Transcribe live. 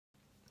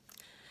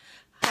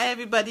Hi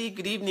everybody,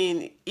 good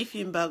evening.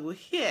 Ifimbago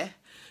here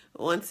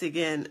once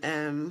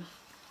again.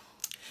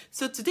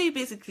 So today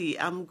basically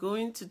I'm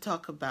going to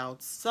talk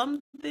about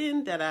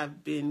something that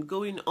I've been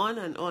going on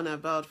and on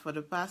about for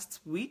the past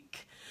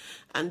week.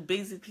 And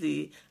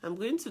basically I'm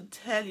going to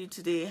tell you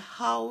today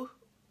I'm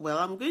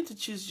going to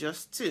choose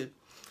just two.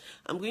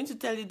 I'm going to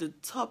tell you the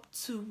top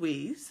 2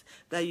 ways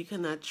that you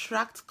can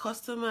attract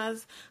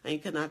customers and you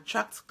can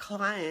attract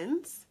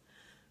clients.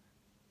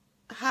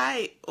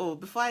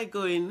 Before I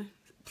go in,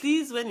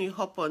 please, when you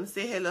hop on,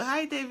 say hello.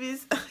 Hi,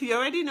 Davis. You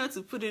already know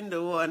to put in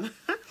the one.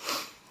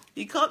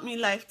 You caught me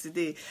live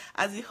today.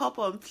 As you hop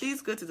on,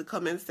 please go to the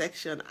comment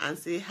section and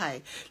say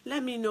hi.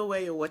 Let me know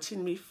where you're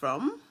watching me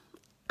from.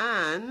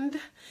 And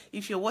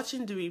if you're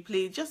watching the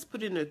replay, just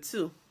put in a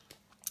 2.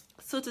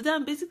 So today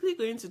I'm basically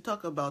going to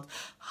talk about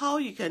how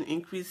you can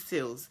increase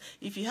sales.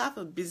 If you have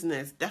a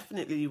business,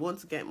 definitely you want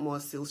to get more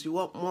sales. You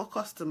want more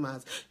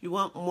customers. You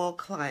want more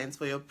clients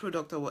for your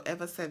product or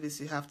whatever service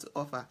you have to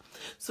offer.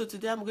 So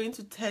today I'm going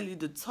to tell you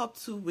the top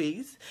 2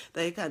 ways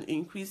that you can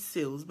increase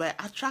sales by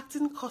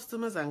attracting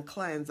customers and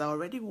clients that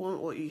already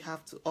want what you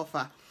have to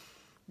offer.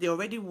 They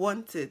already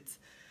want it.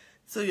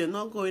 So you're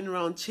not going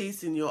around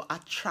chasing, you're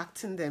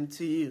attracting them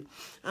to you.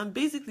 And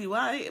basically,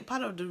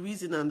 part of the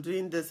reason I'm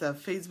doing this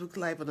Facebook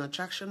Live on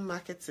attraction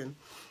marketing,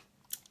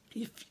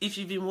 if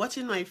you've been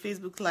watching my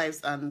Facebook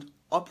Lives and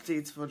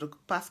updates for the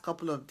past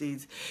couple of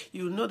days,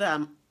 you know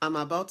that I'm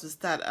about to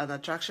start an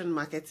attraction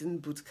marketing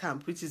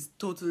bootcamp, which is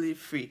totally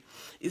free.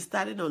 It's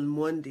starting on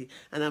Monday,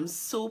 and I'm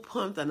so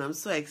pumped and I'm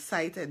so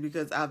excited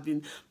because I've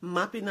been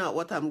mapping out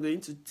what I'm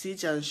going to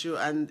teach and show,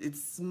 and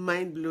it's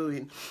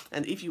mind-blowing.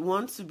 And if you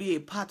want to be a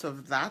part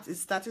of that,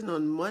 it's starting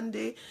on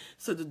Monday,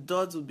 so the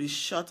doors will be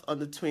shut on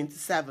the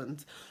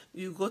 27th.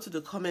 You go to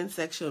the comment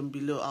section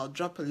below. I'll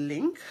drop a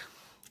link.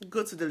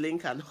 Go to the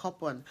link and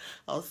hop on.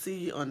 I'll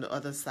see you on the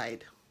other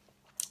side.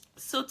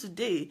 So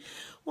today,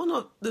 one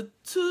of the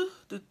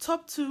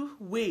top 2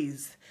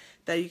 ways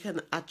that you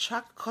can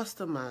attract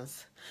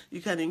customers,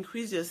 you can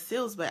increase your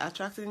sales by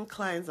attracting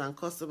clients and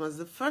customers.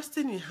 The first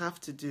thing you have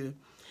to do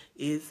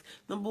is,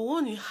 number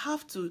 1, you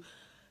have to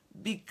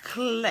be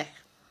clear.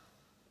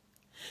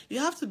 You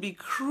have to be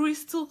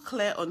crystal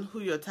clear on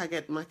who your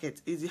target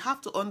market is. You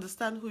have to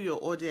understand who your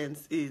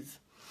audience is.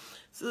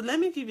 So let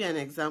me give you an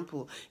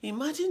example.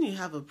 Imagine you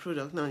have a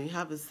product now, you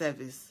have a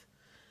service.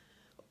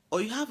 Or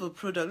you have a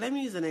product. Let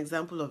me use an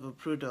example of a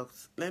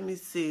product. Let me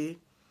say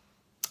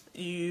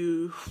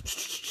you're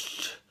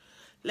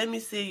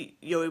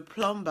a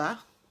plumber,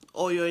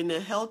 or you're in a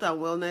health and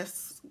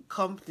wellness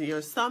company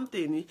or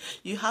something.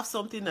 You have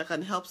something that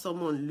can help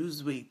someone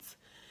lose weight,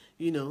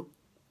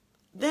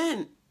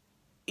 Then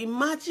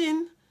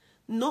imagine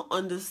not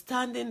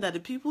understanding that the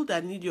people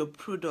that need your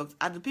product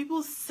are the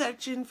people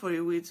searching for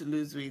a way to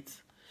lose weight.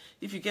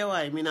 If you get what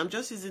I mean, I'm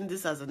just using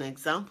this as an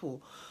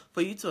example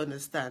for you to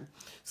understand.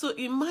 So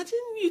imagine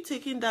you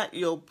taking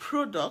your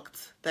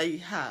product that you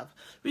have,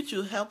 which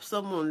will help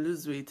someone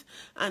lose weight,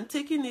 and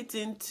taking it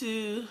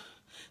into,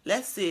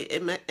 let's say,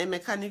 a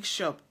mechanic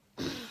shop.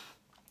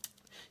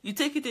 You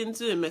take it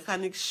into a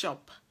mechanic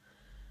shop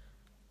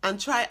and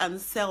try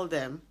and sell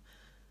them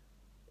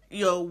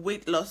your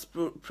weight loss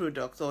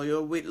product or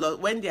your weight loss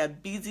when they are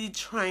busy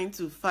trying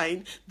to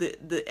find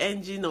the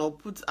engine or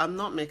I'm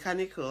not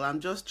mechanical, I'm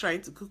just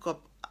trying to cook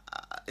up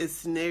a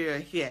scenario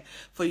here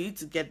for you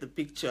to get the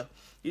picture.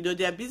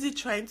 They are busy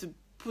trying to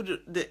put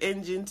the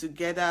engine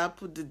together,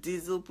 put the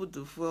diesel, put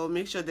the fuel,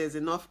 make sure there's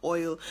enough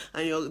oil,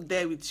 and you're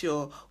there with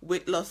your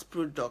weight loss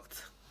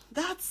product.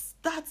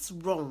 That's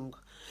wrong,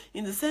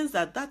 in the sense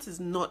that is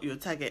not your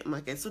target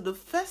market. So the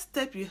first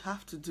step you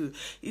have to do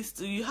is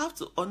you have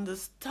to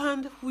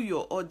understand who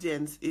your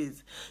audience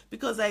is.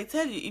 Because I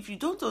tell you, if you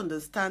don't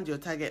understand your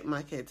target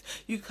market,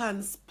 you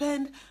can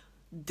spend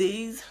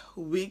days,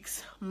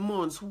 weeks,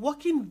 months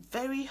working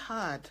very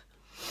hard,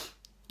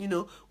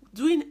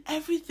 doing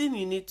everything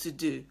you need to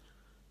do.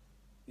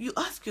 You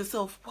ask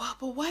yourself, wow,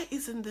 but why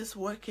isn't this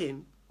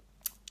working?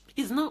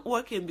 It's not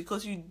working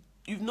because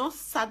you've not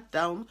sat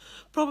down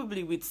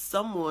probably with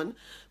someone,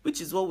 which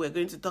is what we're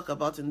going to talk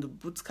about in the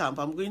bootcamp.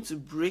 I'm going to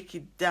break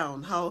it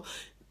down, how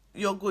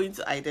you're going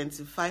to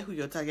identify who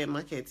your target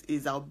market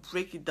is. I'll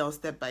break it down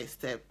step by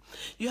step.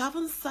 You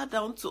haven't sat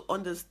down to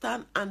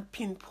understand and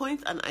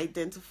pinpoint and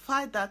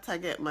identify that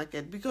target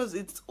market, because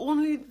it's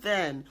only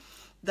then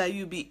that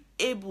you'll be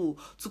able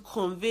to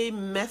convey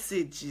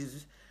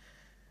messages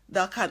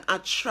that can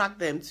attract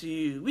them to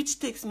you, which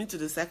takes me to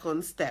the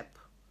second step.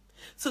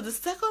 So the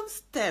second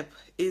step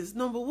is,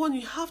 number 1,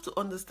 you have to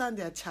understand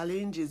their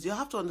challenges. You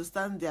have to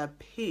understand their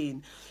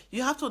pain.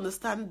 You have to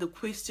understand the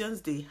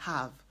questions they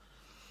have.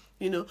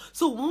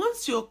 So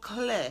once you're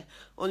clear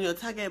on your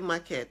target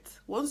market,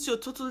 once you're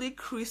totally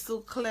crystal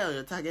clear on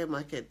your target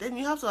market, then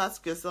you have to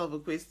ask yourself a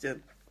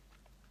question.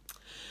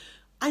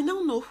 I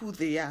now know who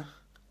they are.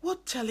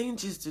 What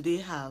challenges do they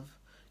have?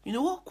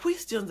 What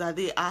questions are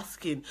they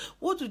asking?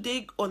 What do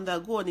they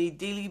undergo on a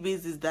daily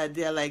basis that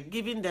they're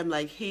giving them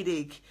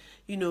headache?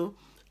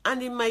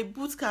 And in my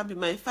bootcamp, in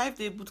my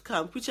 5-day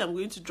bootcamp, which I'm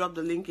going to drop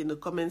the link in the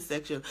comment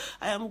section,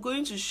 I am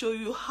going to show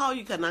you how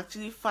you can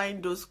actually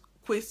find those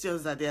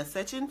questions that they are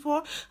searching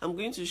for. I'm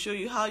going to show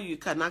you how you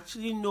can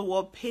actually know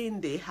what pain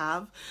they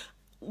have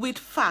with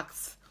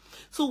facts.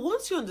 So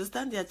once you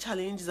understand their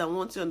challenges and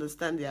once you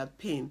understand their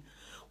pain,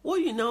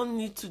 what you now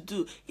need to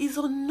do is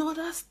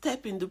another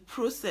step in the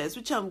process,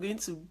 which I'm going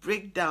to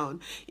break down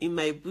in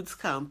my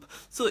bootcamp.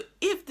 So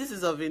if this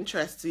is of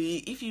interest to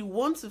you, if you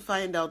want to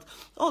find out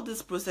all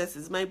these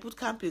processes, my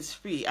bootcamp is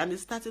free and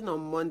it's starting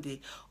on Monday.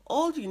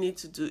 All you need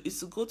to do is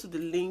to go to the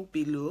link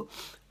below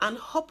and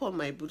hop on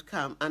my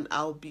bootcamp, and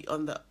I'll be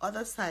on the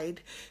other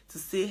side to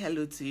say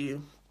hello to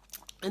you.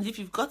 And if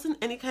you've gotten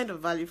any kind of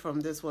value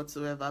from this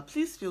whatsoever,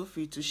 please feel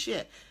free to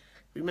share.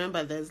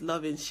 Remember, there's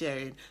love in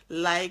sharing.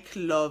 Like,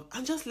 love,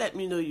 and just let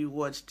me know you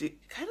watched.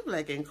 It kind of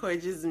like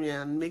encourages me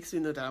and makes me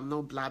know that I'm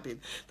not blabbing,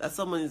 that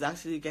someone is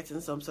actually getting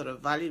some sort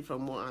of value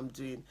from what I'm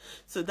doing.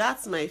 So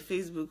that's my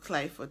Facebook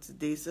live for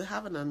today. So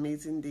have an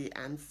amazing day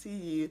and see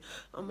you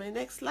on my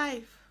next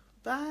live.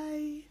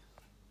 Bye.